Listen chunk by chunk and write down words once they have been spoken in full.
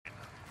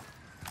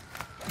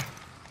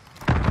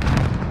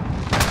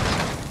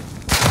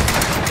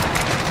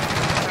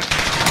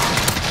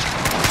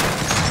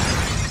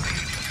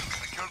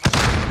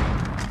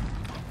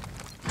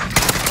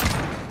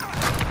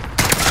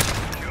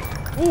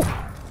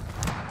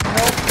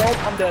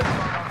Nope, I'm dead.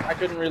 I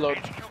couldn't reload.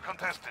 HQ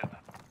contested.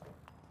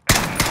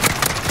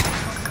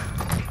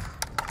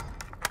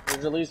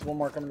 There's at least one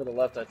more coming to the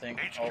left, I think.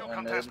 HQ Oh,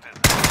 and contested.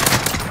 mid.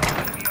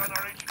 Enemy on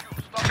our HQ.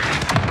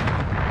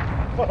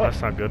 Stop.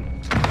 That's not good.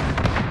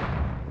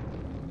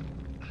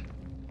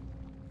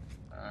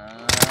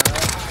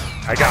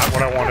 I got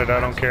what I wanted. I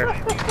don't care.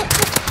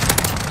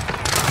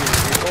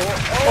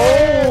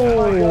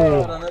 Oh my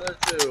god, another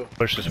two.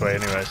 Push this way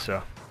anyway,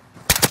 so.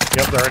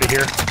 Yep, they're already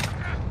here.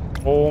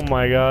 Oh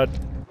my god.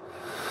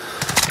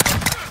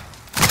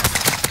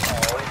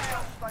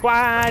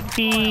 Quad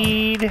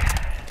feed.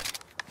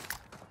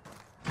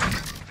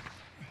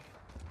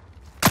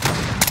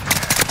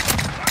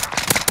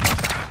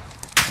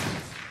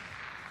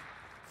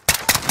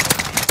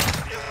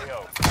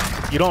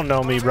 You don't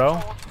know me, bro.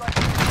 HQ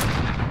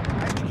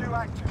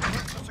active.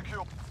 Routes are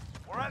secure.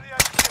 We're at the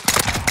HQ.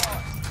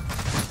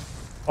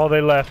 Oh, they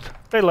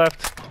left. They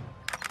left.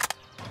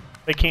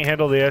 They can't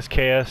handle the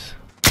SKS.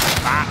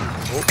 Ah.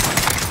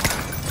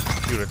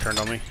 Oh. You would have turned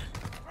on me.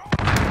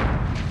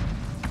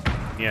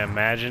 Yeah,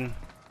 imagine.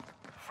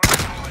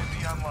 Friendly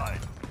UAV online.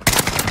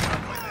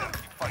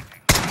 Keep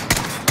fighting.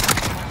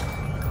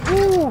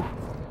 Woo.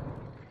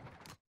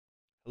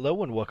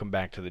 Hello and welcome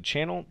back to the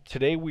channel.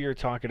 Today we are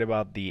talking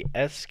about the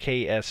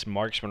SKS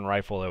marksman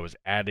rifle that was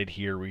added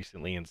here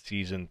recently in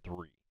Season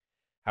 3.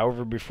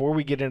 However, before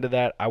we get into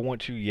that, I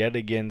want to yet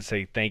again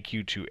say thank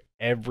you to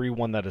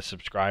everyone that has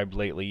subscribed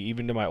lately,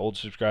 even to my old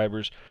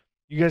subscribers.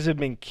 You guys have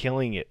been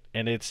killing it,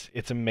 and it's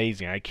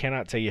amazing. I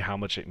cannot tell you how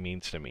much it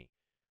means to me.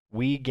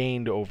 We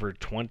gained over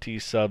 20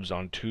 subs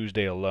on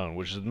Tuesday alone,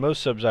 which is the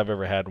most subs I've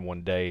ever had in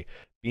one day,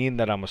 being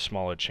that I'm a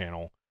smaller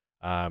channel.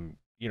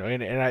 You know,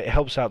 and it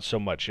helps out so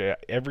much.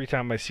 Every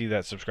time I see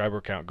that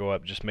subscriber count go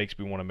up, just makes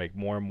me want to make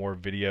more and more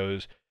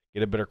videos,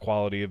 get a better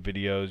quality of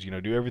videos, you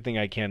know, do everything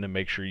I can to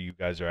make sure you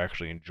guys are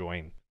actually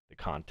enjoying the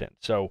content.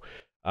 So,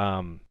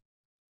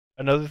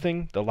 another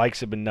thing, the likes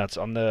have been nuts.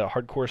 On the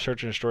hardcore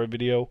search and destroy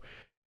video,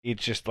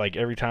 it's just like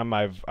every time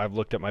I've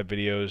looked at my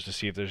videos to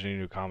see if there's any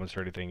new comments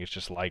or anything, it's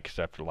just likes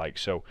after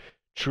likes. So,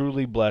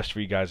 truly blessed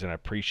for you guys, and I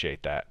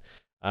appreciate that.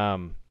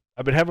 I've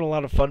been having a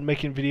lot of fun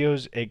making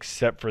videos,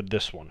 except for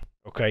this one.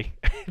 Okay,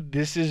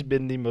 this has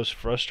been the most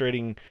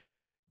frustrating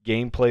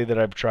gameplay that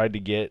I've tried to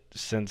get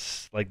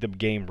since like the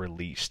game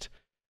released.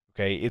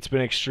 Okay, it's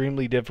been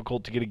extremely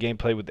difficult to get a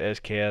gameplay with the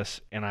SKS,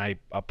 and I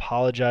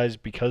apologize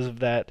because of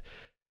that.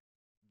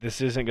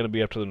 This isn't going to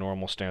be up to the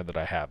normal standard that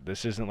I have.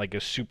 This isn't like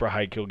a super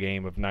high kill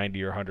game of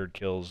 90 or 100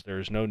 kills.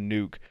 There's no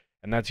nuke,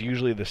 and that's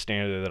usually the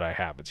standard that I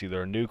have. It's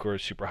either a nuke or a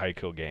super high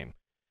kill game.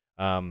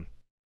 The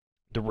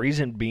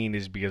reason being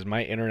is because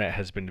my internet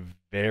has been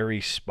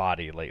very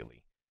spotty lately.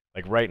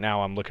 Like right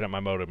now, I'm looking at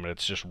my modem and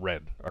it's just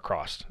red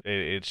across.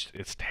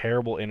 It's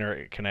terrible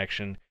internet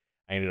connection.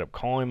 I ended up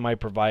calling my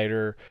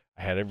provider.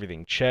 I had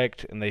everything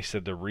checked, and they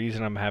said the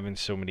reason I'm having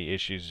so many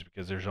issues is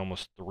because there's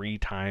almost 3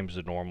 times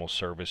the normal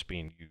service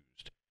being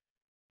used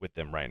with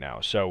them right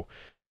now. So,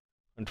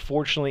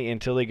 unfortunately,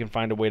 until they can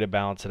find a way to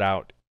balance it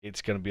out,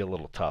 it's going to be a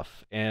little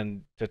tough.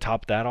 And to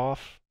top that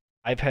off,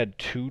 I've had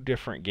 2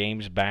 different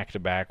games back to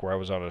back where I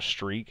was on a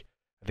streak.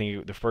 I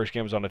think the first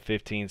game was on a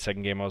 15,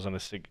 second game I was on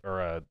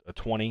a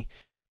 20,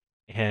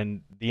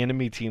 and the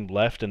enemy team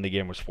left and the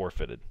game was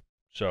forfeited.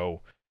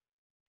 So,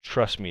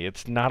 trust me,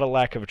 it's not a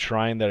lack of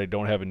trying that I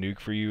don't have a nuke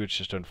for you. It's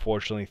just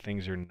unfortunately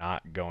things are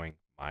not going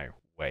my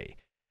way.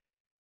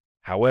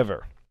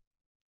 However,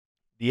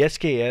 the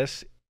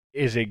SKS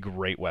is a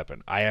great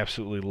weapon. I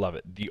absolutely love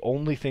it. The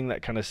only thing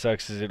that kind of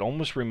sucks is it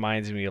almost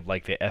reminds me of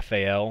like the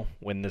FAL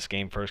when this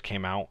game first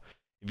came out.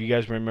 If you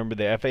guys remember,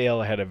 the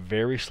FAL had a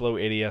very slow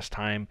ADS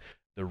time.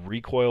 The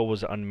recoil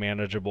was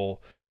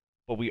unmanageable,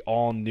 but we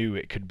all knew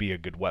it could be a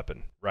good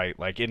weapon, right?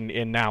 Like,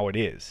 and now it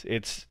is.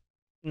 It's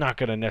not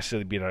going to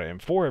necessarily beat out an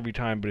M4 every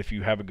time, but if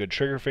you have a good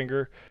trigger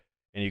finger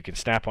and you can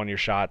snap on your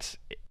shots,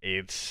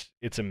 it's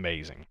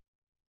amazing.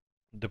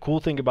 The cool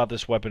thing about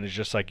this weapon is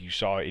just like you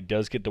saw, it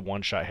does get the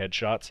one-shot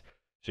headshots,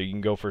 so you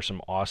can go for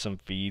some awesome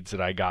feeds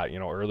that I got, you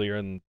know, earlier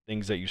and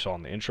things that you saw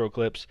in the intro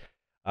clips.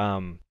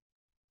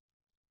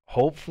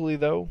 Hopefully,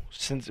 though,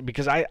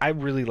 because I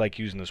really like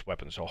using this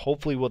weapon, so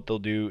hopefully what they'll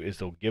do is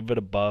they'll give it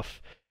a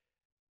buff,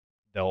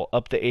 they'll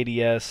up the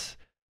ADS,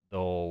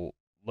 they'll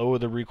lower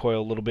the recoil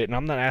a little bit, and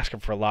I'm not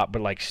asking for a lot,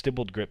 but like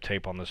stippled grip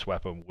tape on this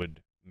weapon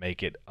would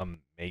make it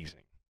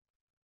amazing.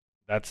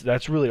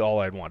 That's really all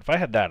I'd want. If I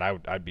had that,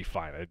 I'd be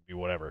fine. I'd be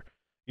whatever.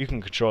 You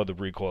can control the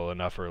recoil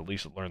enough, or at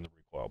least learn the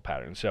recoil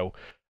pattern. So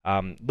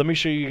let me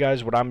show you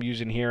guys what I'm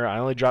using here. I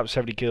only dropped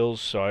 70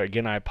 kills, so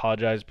again, I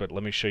apologize, but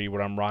let me show you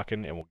what I'm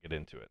rocking, and we'll get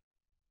into it.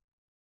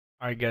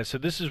 Alright guys, so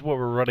this is what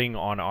we're running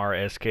on our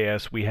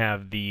SKS. We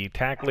have the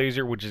TAC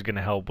laser, which is going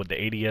to help with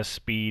the ADS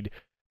speed,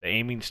 the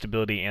aiming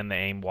stability, and the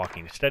aim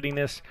walking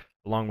steadiness,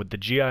 along with the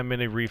GI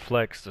mini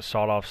reflex, the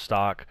sawed-off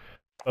stock,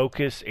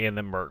 focus, and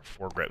the Merc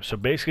foregrip. So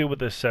basically what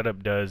this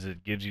setup does,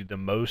 it gives you the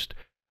most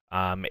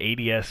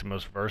ADS,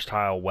 most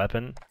versatile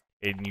weapon,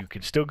 and you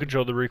can still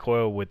control the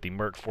recoil with the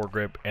Merc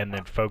foregrip, and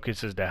then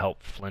focus is to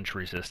help flinch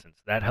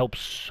resistance. That helps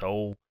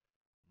so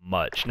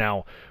much.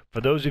 Now,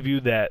 for those of you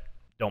that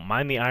don't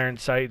mind the iron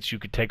sights, you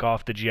could take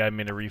off the GI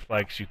Mini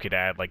Reflex. You could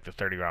add like the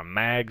 30-round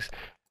mags.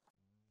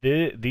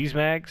 These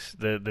mags,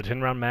 the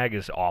 10-round mag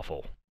is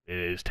awful. It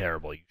is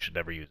terrible. You should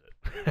never use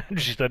it.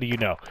 Just letting you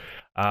know.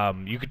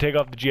 You could take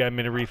off the GI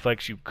Mini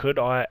Reflex. You could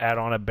add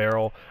on a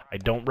barrel. I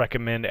don't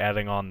recommend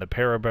adding on the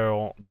para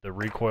barrel. The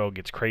recoil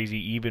gets crazy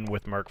even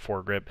with Merc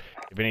foregrip.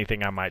 If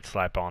anything, I might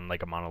slap on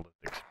like a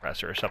monolithic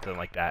suppressor or something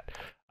like that.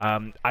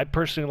 I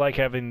personally like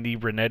having the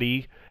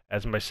Renetti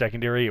as my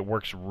secondary. It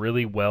works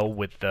really well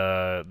with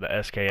the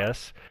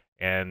SKS.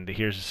 And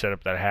here's the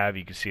setup that I have.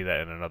 You can see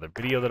that in another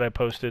video that I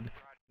posted. And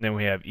then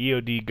we have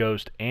EOD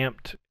Ghost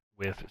amped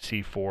with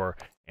C4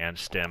 and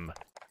stem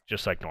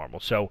just like normal.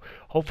 So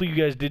hopefully you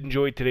guys did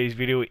enjoy today's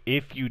video.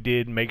 If you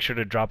did, make sure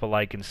to drop a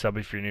like and sub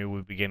if you're new.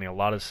 We'll be getting a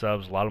lot of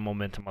subs, a lot of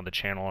momentum on the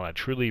channel, and I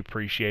truly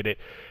appreciate it.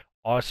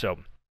 Also,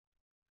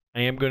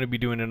 I am going to be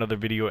doing another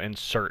video in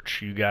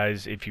search. You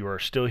guys, if you are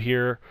still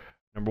here,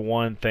 number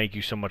one, thank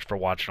you so much for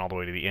watching all the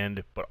way to the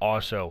end. But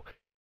also,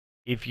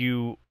 if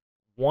you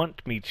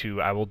want me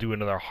to, I will do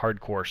another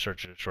hardcore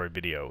search and destroy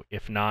video.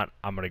 If not,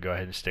 I'm going to go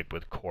ahead and stick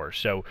with core.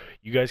 So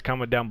you guys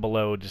comment down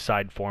below,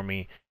 decide for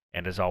me.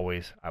 And as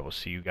always, I will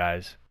see you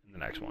guys in the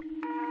next one.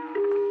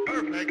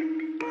 Perfect.